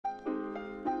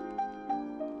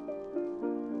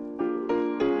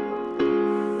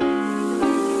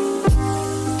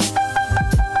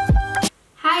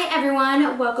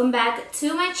everyone, welcome back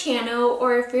to my channel,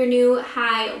 or if you're new,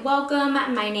 hi, welcome.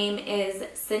 My name is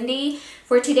Cindy.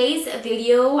 For today's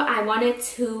video, I wanted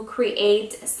to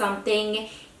create something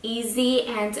easy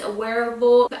and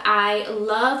wearable. I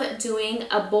love doing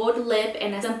a bold lip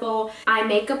and a simple eye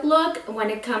makeup look when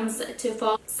it comes to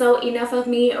fall. So enough of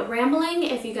me rambling.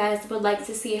 If you guys would like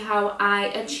to see how I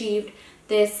achieved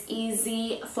this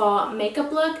easy fall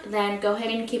makeup look, then go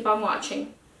ahead and keep on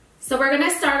watching. So we're gonna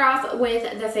start off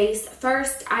with the face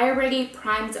first. I already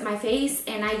primed my face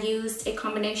and I used a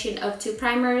combination of two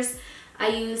primers. I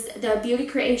used the Beauty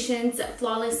Creations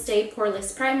Flawless Stay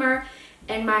Poreless Primer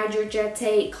and my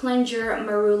Giorgette Cleanser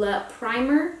Marula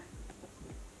Primer.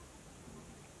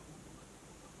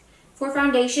 For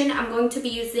foundation, I'm going to be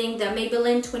using the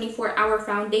Maybelline 24 Hour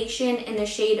Foundation in the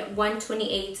shade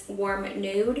 128 Warm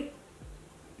Nude.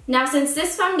 Now, since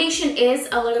this foundation is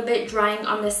a little bit drying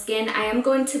on the skin, I am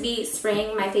going to be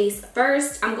spraying my face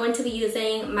first. I'm going to be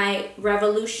using my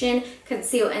Revolution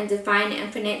Conceal and Define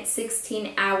Infinite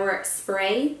 16-Hour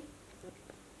Spray.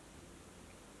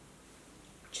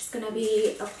 Just gonna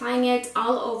be applying it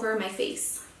all over my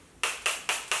face.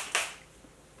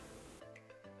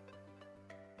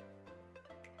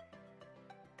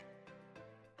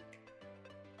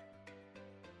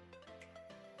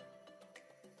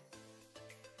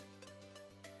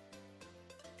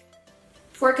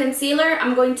 For concealer,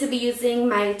 I'm going to be using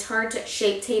my Tarte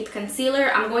Shape Tape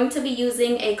Concealer. I'm going to be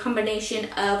using a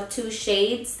combination of two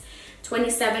shades,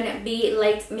 27B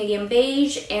Light Medium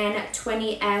Beige and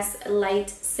 20S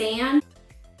Light Sand.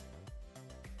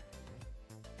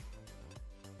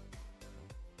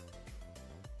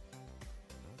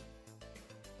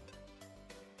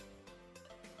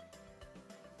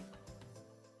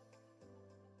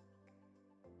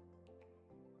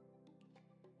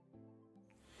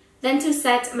 Then to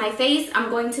set my face,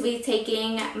 I'm going to be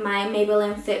taking my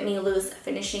Maybelline Fit Me Loose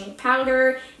Finishing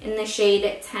Powder in the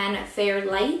shade 10 Fair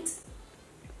Light.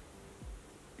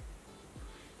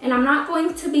 And I'm not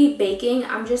going to be baking,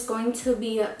 I'm just going to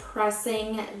be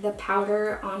pressing the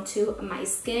powder onto my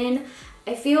skin.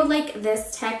 I feel like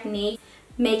this technique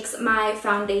makes my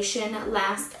foundation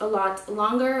last a lot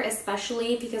longer,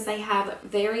 especially because I have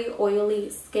very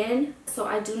oily skin. So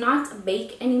I do not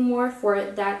bake anymore for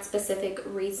that specific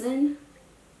reason.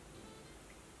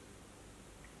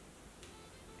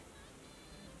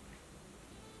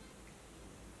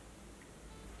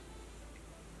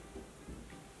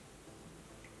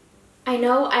 I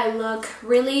know I look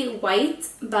really white,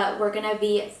 but we're gonna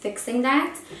be fixing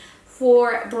that.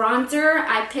 For bronzer,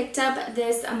 I picked up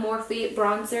this Morphe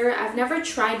bronzer. I've never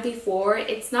tried before.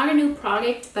 It's not a new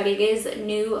product, but it is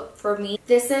new for me.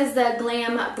 This is the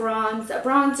Glam Bronze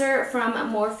Bronzer from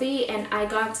Morphe, and I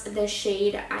got the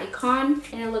shade Icon,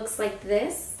 and it looks like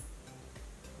this.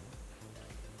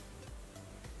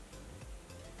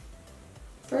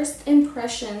 First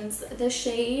impressions, the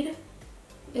shade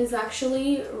is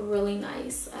actually really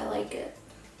nice. I like it.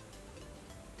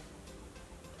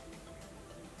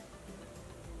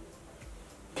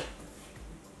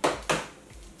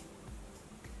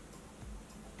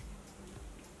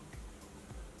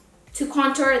 To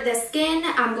contour the skin,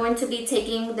 I'm going to be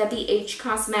taking the BH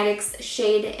Cosmetics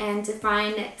Shade and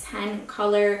Define 10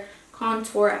 Color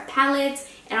Contour Palette,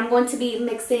 and I'm going to be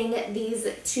mixing these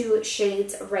two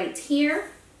shades right here.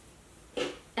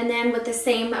 And then with the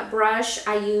same brush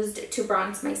I used to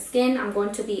bronze my skin, I'm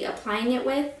going to be applying it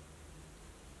with.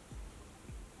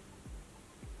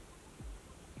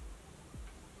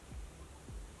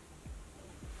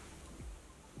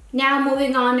 Now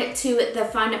moving on to the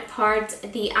fun part,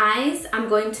 the eyes. I'm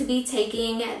going to be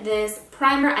taking this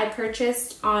primer I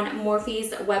purchased on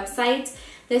Morphe's website.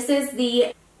 This is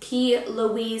the P.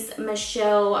 Louise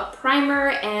Michelle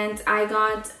primer, and I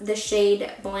got the shade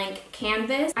Blank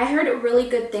Canvas. I heard really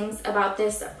good things about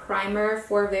this primer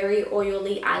for very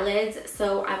oily eyelids,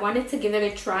 so I wanted to give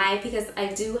it a try because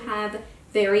I do have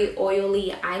very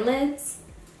oily eyelids.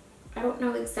 I don't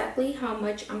know exactly how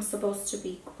much I'm supposed to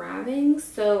be grabbing,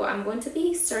 so I'm going to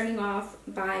be starting off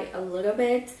by a little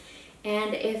bit,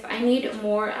 and if I need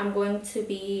more, I'm going to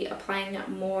be applying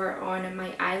more on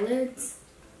my eyelids.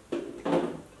 Okay,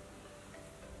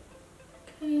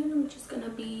 I'm just gonna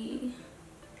be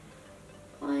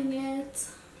applying it.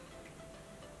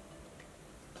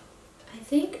 I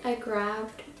think I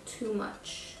grabbed too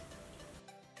much.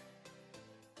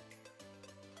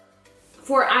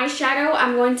 For eyeshadow,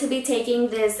 I'm going to be taking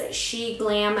this She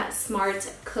Glam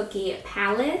Smart Cookie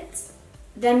palette.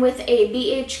 Then with a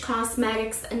BH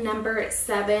Cosmetics number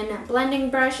 7 blending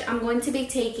brush, I'm going to be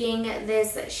taking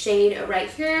this shade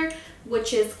right here,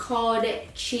 which is called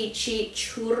Chi Chi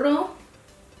Churro.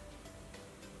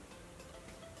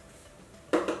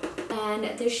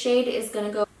 and this shade is going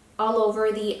to go all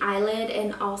over the eyelid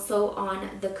and also on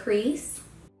the crease.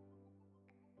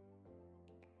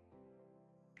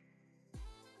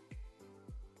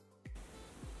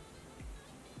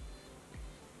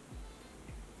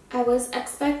 I was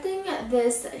expecting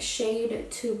this shade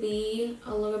to be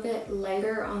a little bit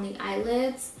lighter on the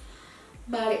eyelids,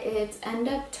 but it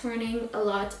ended up turning a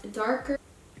lot darker.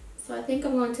 So I think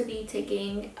I'm going to be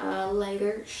taking a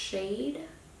lighter shade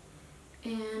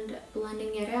and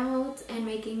blending it out and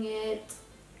making it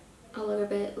a little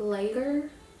bit lighter.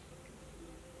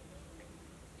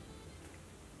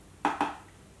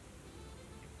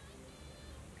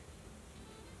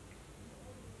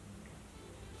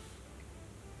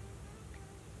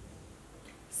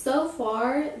 So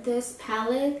far, this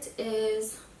palette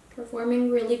is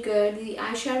performing really good. The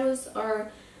eyeshadows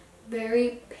are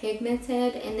very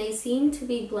pigmented and they seem to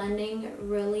be blending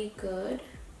really good.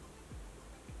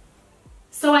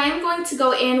 So I am going to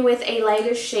go in with a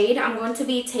lighter shade. I'm going to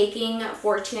be taking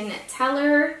Fortune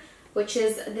Teller, which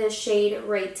is this shade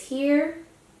right here.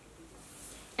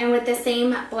 And with the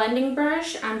same blending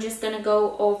brush, I'm just going to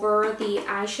go over the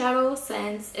eyeshadow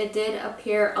since it did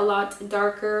appear a lot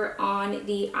darker on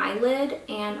the eyelid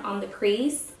and on the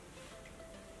crease.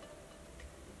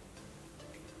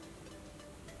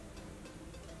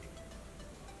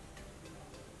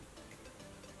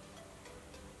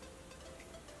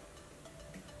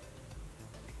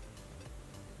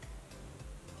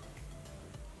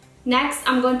 Next,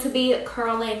 I'm going to be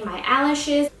curling my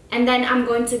eyelashes. And then I'm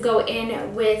going to go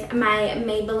in with my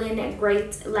Maybelline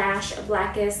Great Lash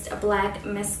Blackest Black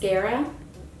Mascara.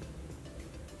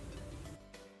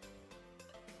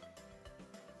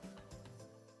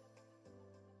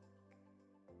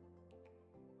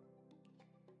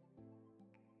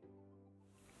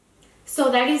 So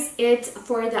that is it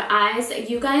for the eyes.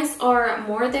 You guys are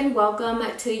more than welcome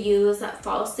to use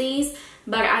falsies,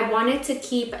 but I wanted to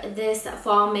keep this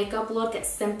fall makeup look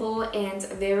simple and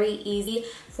very easy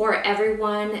for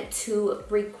everyone to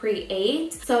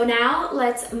recreate. So now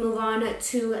let's move on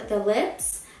to the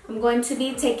lips. I'm going to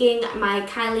be taking my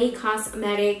Kylie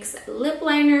Cosmetics lip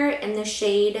liner in the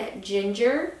shade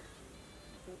Ginger.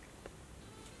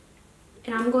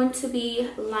 And I'm going to be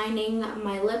lining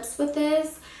my lips with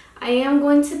this. I am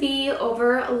going to be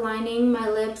overlining my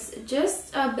lips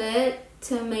just a bit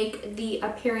to make the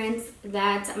appearance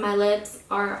that my lips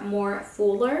are more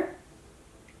fuller.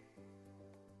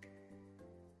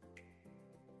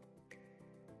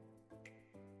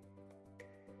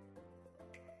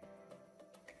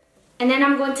 And then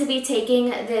I'm going to be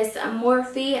taking this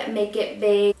Morphe Make It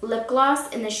Big lip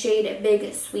gloss in the shade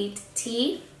Big Sweet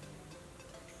Tea.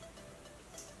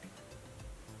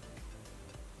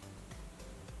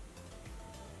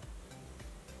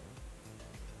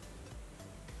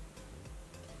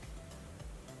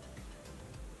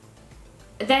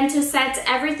 Then to set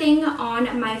everything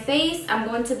on my face, I'm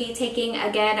going to be taking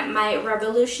again my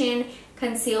Revolution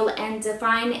Conceal and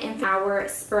Define in Power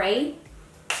Spray.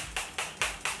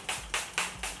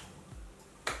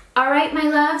 Alright my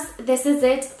loves, this is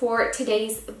it for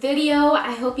today's video.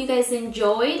 I hope you guys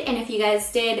enjoyed, and if you guys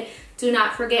did, do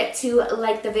not forget to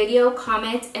like the video,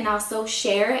 comment, and also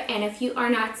share. And if you are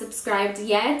not subscribed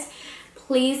yet,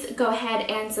 please go ahead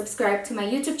and subscribe to my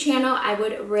YouTube channel. I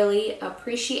would really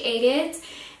appreciate it.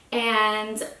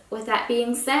 And with that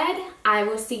being said, I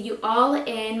will see you all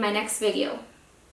in my next video.